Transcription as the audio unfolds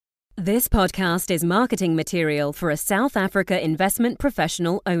This podcast is marketing material for a South Africa investment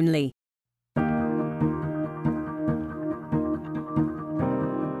professional only.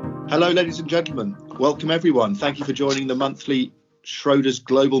 Hello, ladies and gentlemen. Welcome, everyone. Thank you for joining the monthly Schroders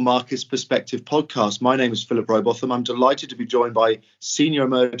Global Markets Perspective podcast. My name is Philip Robotham. I'm delighted to be joined by Senior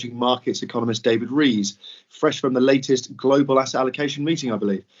Emerging Markets Economist David Rees, fresh from the latest global asset allocation meeting, I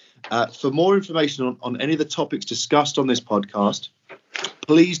believe. For more information on any of the topics discussed on this podcast,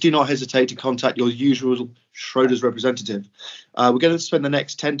 please do not hesitate to contact your usual Schroders representative. We're going to spend the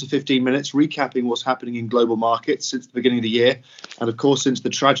next 10 to 15 minutes recapping what's happening in global markets since the beginning of the year, and of course since the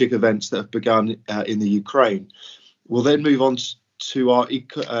tragic events that have begun in the Ukraine. We'll then move on to our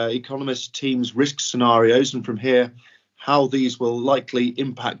economist team's risk scenarios, and from here, how these will likely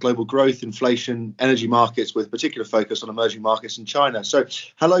impact global growth, inflation, energy markets, with particular focus on emerging markets in China. So,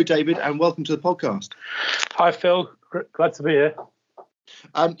 hello, David, and welcome to the podcast. Hi, Phil. Glad to be here.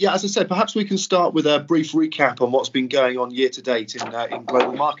 As I said, perhaps we can start with a brief recap on what's been going on year to date in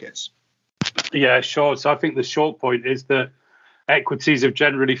global markets. Yeah, sure. So I think the short point is that equities have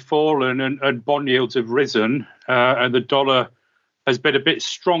generally fallen and bond yields have risen, and the dollar has been a bit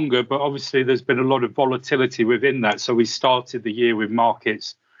stronger, but obviously there's been a lot of volatility within that. So we started the year with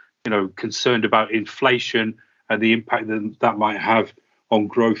markets, concerned about inflation and the impact that might have on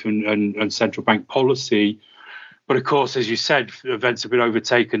growth and central bank policy. But of course, as you said, events have been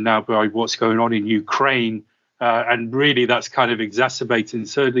overtaken now by what's going on in Ukraine. And really, that's kind of exacerbating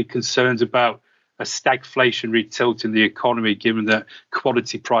certainly concerns about a stagflationary tilt in the economy, given that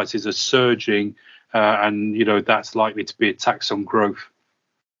commodity prices are surging. And that's likely to be a tax on growth.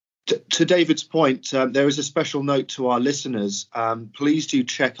 To David's point, there is a special note to our listeners. Please do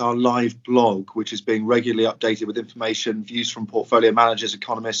check our live blog, which is being regularly updated with information, views from portfolio managers,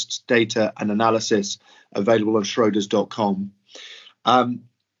 economists, data and analysis available on Schroders.com.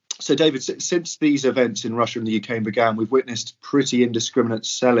 So, David, since these events in Russia and the UK began, we've witnessed pretty indiscriminate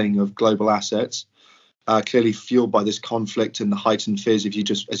selling of global assets, clearly fueled by this conflict and the heightened fears,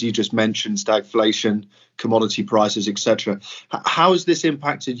 as you just mentioned, stagflation, commodity prices, etc. How has this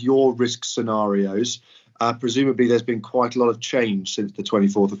impacted your risk scenarios? Presumably, there's been quite a lot of change since the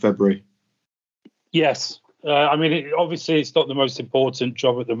 24th of February. Yes. Obviously, it's not the most important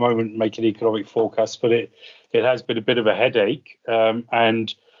job at the moment, making economic forecasts, but it has been a bit of a headache.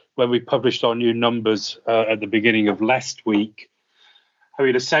 And when we published our new numbers at the beginning of last week,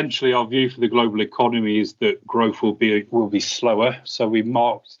 essentially, our view for the global economy is that growth will be slower. So we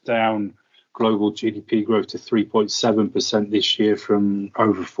marked down global GDP growth to 3.7% this year from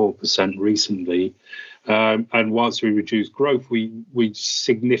over 4% recently. And whilst we reduced growth, we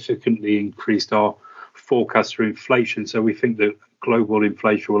significantly increased our forecast for inflation. So we think that global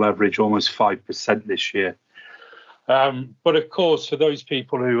inflation will average almost 5% this year. But of course, for those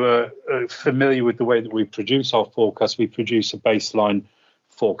people who are familiar with the way that we produce our forecast, we produce a baseline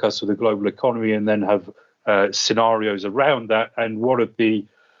forecast of the global economy and then have scenarios around that. And one of the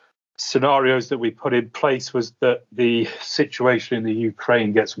scenarios that we put in place was that the situation in the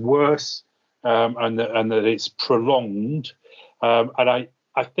Ukraine gets worse and that it's prolonged. And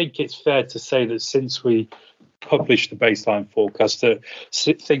I think it's fair to say that since we published the baseline forecast, that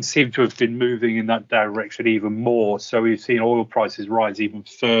things seem to have been moving in that direction even more. So we've seen oil prices rise even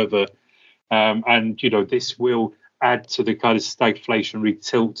further. And this will add to the kind of stagflationary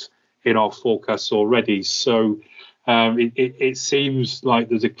tilt in our forecasts already. So it seems like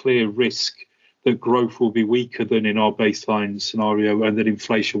there's a clear risk that growth will be weaker than in our baseline scenario and that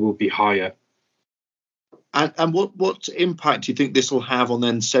inflation will be higher. And what impact do you think this will have on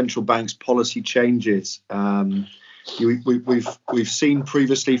then central banks' policy changes? We've seen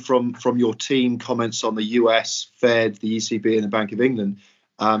previously from your team comments on the US, Fed, the ECB and the Bank of England,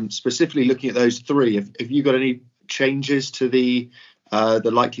 specifically looking at those three. Have you got any changes to the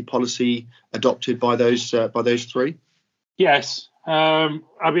likely policy adopted by those three? Yes.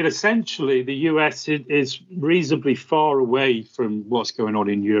 Essentially, the US is reasonably far away from what's going on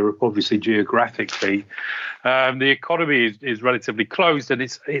in Europe, obviously geographically. The economy is relatively closed and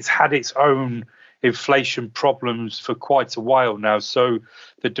it's had its own inflation problems for quite a while now. So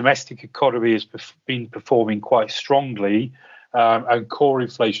the domestic economy has been performing quite strongly and core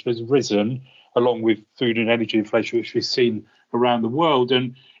inflation has risen along with food and energy inflation, which we've seen around the world.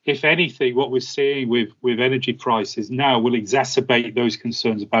 And if anything, what we're seeing with energy prices now will exacerbate those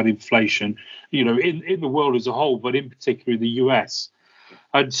concerns about inflation, in the world as a whole, but in particular in the US.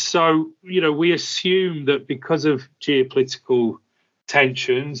 And so, we assume that because of geopolitical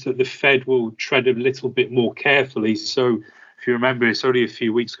tensions, that the Fed will tread a little bit more carefully. So if you remember, it's only a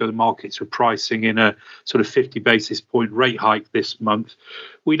few weeks ago the markets were pricing in a sort of 50 basis point rate hike this month.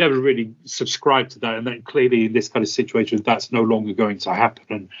 We never really subscribed to that, and then clearly in this kind of situation, that's no longer going to happen,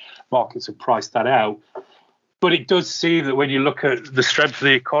 and markets have priced that out. But it does seem that when you look at the strength of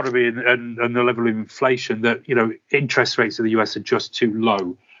the economy and the level of inflation, that interest rates in the US are just too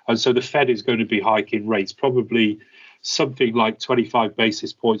low, and so the Fed is going to be hiking rates, probably something like 25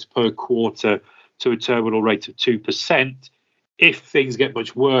 basis points per quarter to a terminal rate of 2%. If things get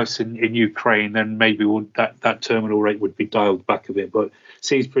much worse in Ukraine, then maybe that terminal rate would be dialed back a bit. But it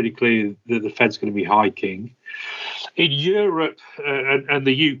seems pretty clear that the Fed's going to be hiking. In Europe and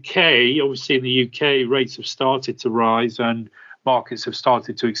the UK, obviously in the UK, rates have started to rise and markets have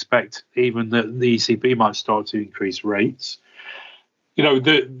started to expect even that the ECB might start to increase rates.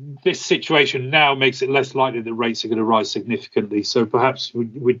 This situation now makes it less likely that rates are going to rise significantly. So perhaps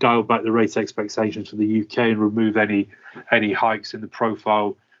we dial back the rate expectations for the UK and remove any hikes in the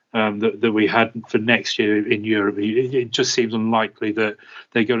profile that we had for next year in Europe. It just seems unlikely that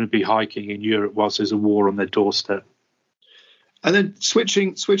they're going to be hiking in Europe whilst there's a war on their doorstep. And then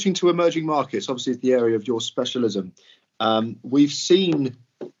switching to emerging markets, obviously it's the area of your specialism. We've seen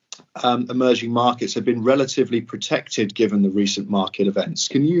emerging markets have been relatively protected given the recent market events.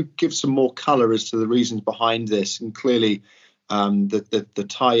 Can you give some more colour as to the reasons behind this? And clearly, the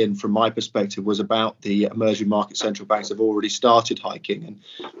tie-in from my perspective was about the emerging market central banks have already started hiking.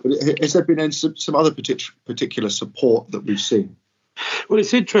 But has there been some other particular support that we've seen? Well,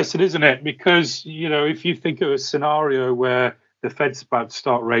 it's interesting, isn't it? Because, if you think of a scenario where the Fed's about to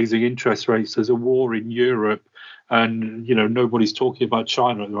start raising interest rates, there's a war in Europe, and, nobody's talking about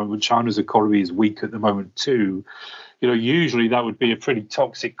China at the moment. China's economy is weak at the moment, too. Usually that would be a pretty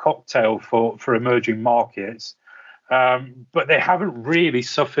toxic cocktail for emerging markets. But they haven't really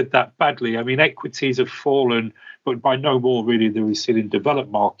suffered that badly. I mean, equities have fallen, but by no more really than we've seen in developed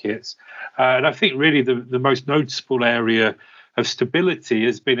markets. And I think really the most noticeable area of stability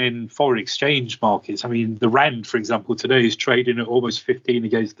has been in foreign exchange markets. I mean, the rand, for example, today is trading at almost 15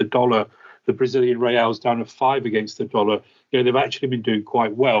 against the dollar. The Brazilian real's down at 5 against the dollar. They've actually been doing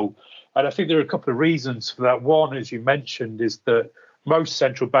quite well. And I think there are a couple of reasons for that. One, as you mentioned, is that most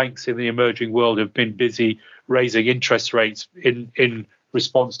central banks in the emerging world have been busy raising interest rates in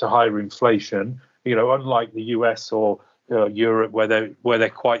response to higher inflation. Unlike the US or Europe, where they're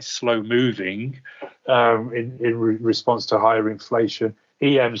quite slow moving in response to higher inflation,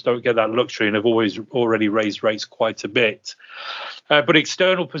 EMs don't get that luxury and have already raised rates quite a bit. But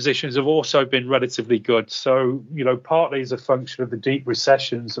external positions have also been relatively good. So, partly as a function of the deep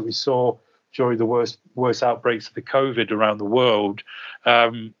recessions that we saw during the worst outbreaks of the COVID around the world,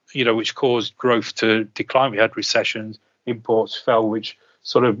 which caused growth to decline. We had recessions, imports fell, which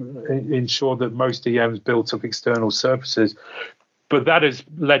sort of ensured that most EMs built up external surpluses. But that has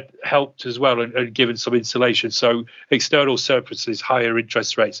helped as well and given some insulation. So external surpluses, higher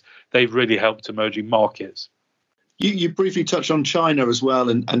interest rates, they've really helped emerging markets. You briefly touched on China as well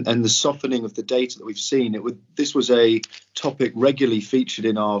and the softening of the data that we've seen. This was a topic regularly featured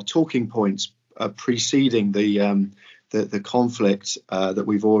in our talking points preceding the conflict that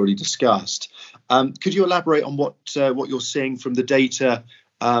we've already discussed. Could you elaborate on what you're seeing from the data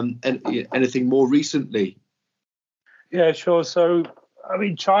and anything more recently? Yeah, sure. So, I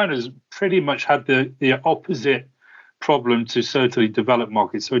mean, China's pretty much had the opposite problem to certainly developed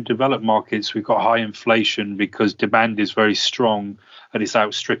markets. So in developed markets, we've got high inflation because demand is very strong and it's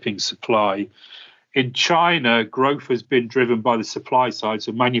outstripping supply. In China, growth has been driven by the supply side,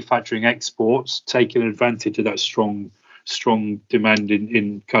 so manufacturing exports taking advantage of that strong demand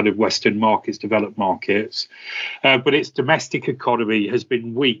in kind of Western markets, developed markets. But its domestic economy has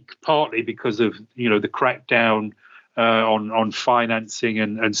been weak, partly because of the crackdown on financing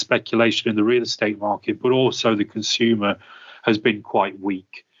and speculation in the real estate market, but also the consumer has been quite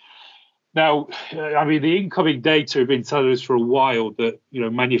weak. Now, I mean, the incoming data have been telling us for a while that,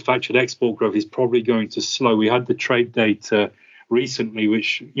 manufactured export growth is probably going to slow. We had the trade data recently,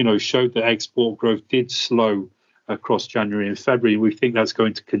 which, showed that export growth did slow across January and February. We think that's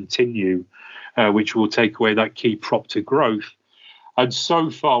going to continue, which will take away that key prop to growth. And so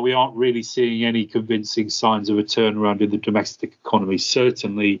far, we aren't really seeing any convincing signs of a turnaround in the domestic economy.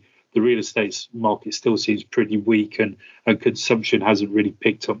 Certainly, the real estate market still seems pretty weak and consumption hasn't really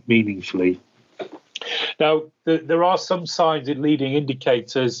picked up meaningfully. Now, there are some signs in leading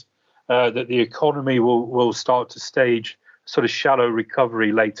indicators that the economy will start to stage sort of shallow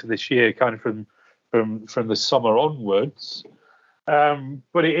recovery later this year, kind of from the summer onwards.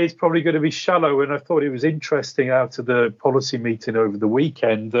 But it is probably going to be shallow. And I thought it was interesting out of the policy meeting over the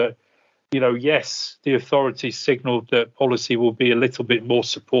weekend that yes, the authorities signalled that policy will be a little bit more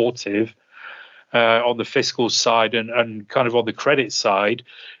supportive on the fiscal side and kind of on the credit side,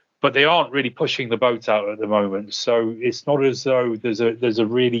 but they aren't really pushing the boat out at the moment. So it's not as though there's a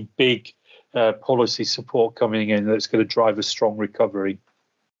really big policy support coming in that's going to drive a strong recovery.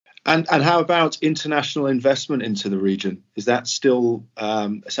 And how about international investment into the region? Is that still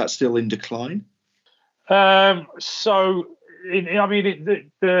in decline? The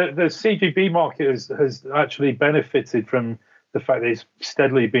CGB market has actually benefited from the fact that it's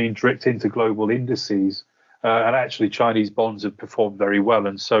steadily being dripped into global indices, and actually Chinese bonds have performed very well,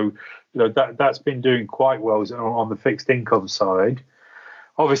 and so that's been doing quite well on the fixed income side.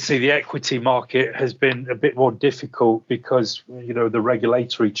 Obviously, the equity market has been a bit more difficult because the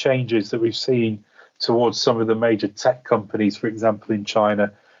regulatory changes that we've seen towards some of the major tech companies, for example, in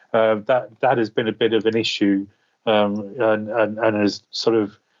China. That has been a bit of an issue, and has sort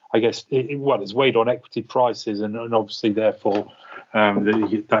of, I guess, it's weighed on equity prices, and obviously, therefore,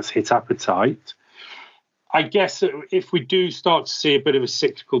 that's hit appetite. I guess if we do start to see a bit of a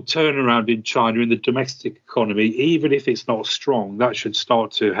cyclical turnaround in China in the domestic economy, even if it's not strong, that should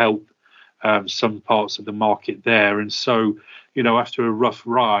start to help some parts of the market there. And so, after a rough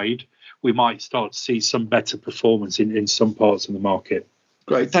ride, we might start to see some better performance in some parts of the market.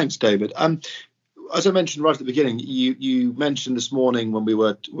 Great, thanks, David. As I mentioned right at the beginning, you mentioned this morning when we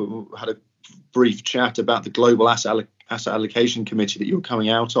had a brief chat about the Global Asset Allocation Committee that you were coming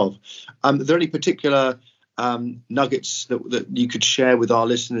out of. Are there any particular nuggets that you could share with our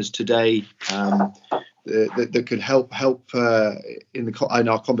listeners today that could help in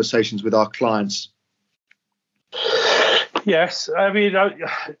our conversations with our clients? Yes, I mean,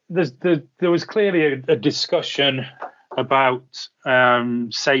 there was clearly a discussion about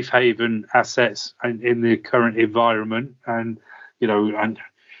safe haven assets in the current environment, and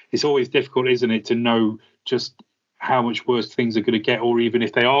it's always difficult, isn't it, to know just how much worse things are going to get, or even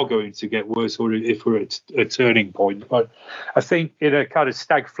if they are going to get worse, or if we're at a turning point. But I think in a kind of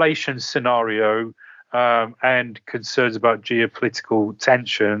stagflation scenario and concerns about geopolitical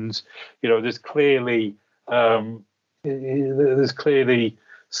tensions, there's clearly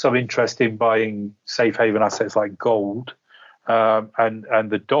some interest in buying safe haven assets like gold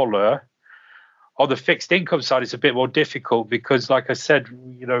and the dollar. On the fixed income side, it's a bit more difficult because, like I said,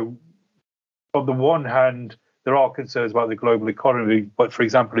 on the one hand, there are concerns about the global economy, but for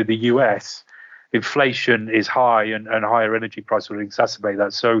example, in the US, inflation is high and higher energy prices will exacerbate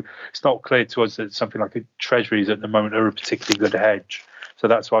that. So it's not clear to us that something like treasuries at the moment are a particularly good hedge. So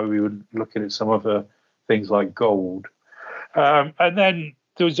that's why we were looking at some other things like gold. And then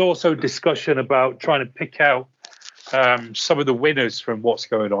there was also discussion about trying to pick out some of the winners from what's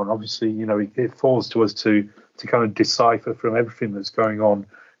going on. Obviously, it falls to us to kind of decipher from everything that's going on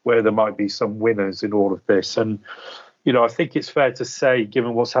where there might be some winners in all of this. And, I think it's fair to say,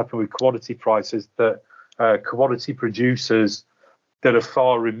 given what's happened with commodity prices, that commodity producers that are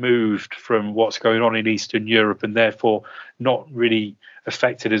far removed from what's going on in Eastern Europe and therefore not really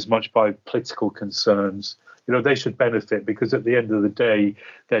affected as much by political concerns, they should benefit, because at the end of the day,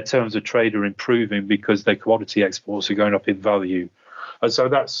 their terms of trade are improving because their commodity exports are going up in value. And so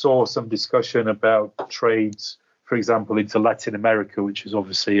that saw some discussion about trades, for example, into Latin America, which is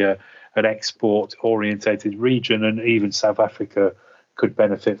obviously an export-orientated region, and even South Africa could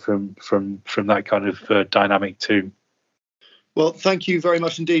benefit from that kind of dynamic too. Well, thank you very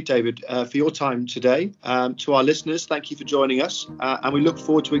much indeed, David, for your time today. To our listeners, thank you for joining us, and we look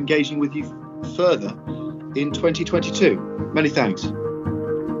forward to engaging with you further in 2022. Many thanks.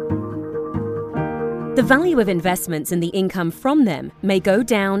 The value of investments and the income from them may go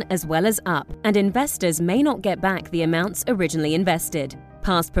down as well as up, and investors may not get back the amounts originally invested.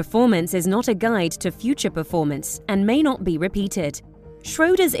 Past performance is not a guide to future performance and may not be repeated.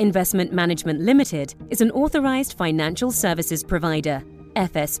 Schroders Investment Management Limited is an authorized financial services provider.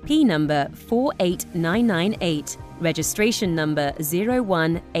 FSP number 48998. Registration number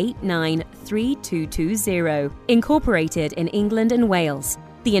 01893220. Incorporated in England and Wales.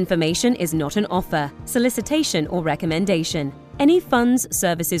 The information is not an offer, solicitation, or recommendation. Any funds,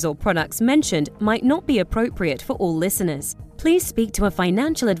 services, or products mentioned might not be appropriate for all listeners. Please speak to a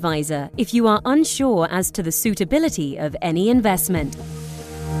financial advisor if you are unsure as to the suitability of any investment.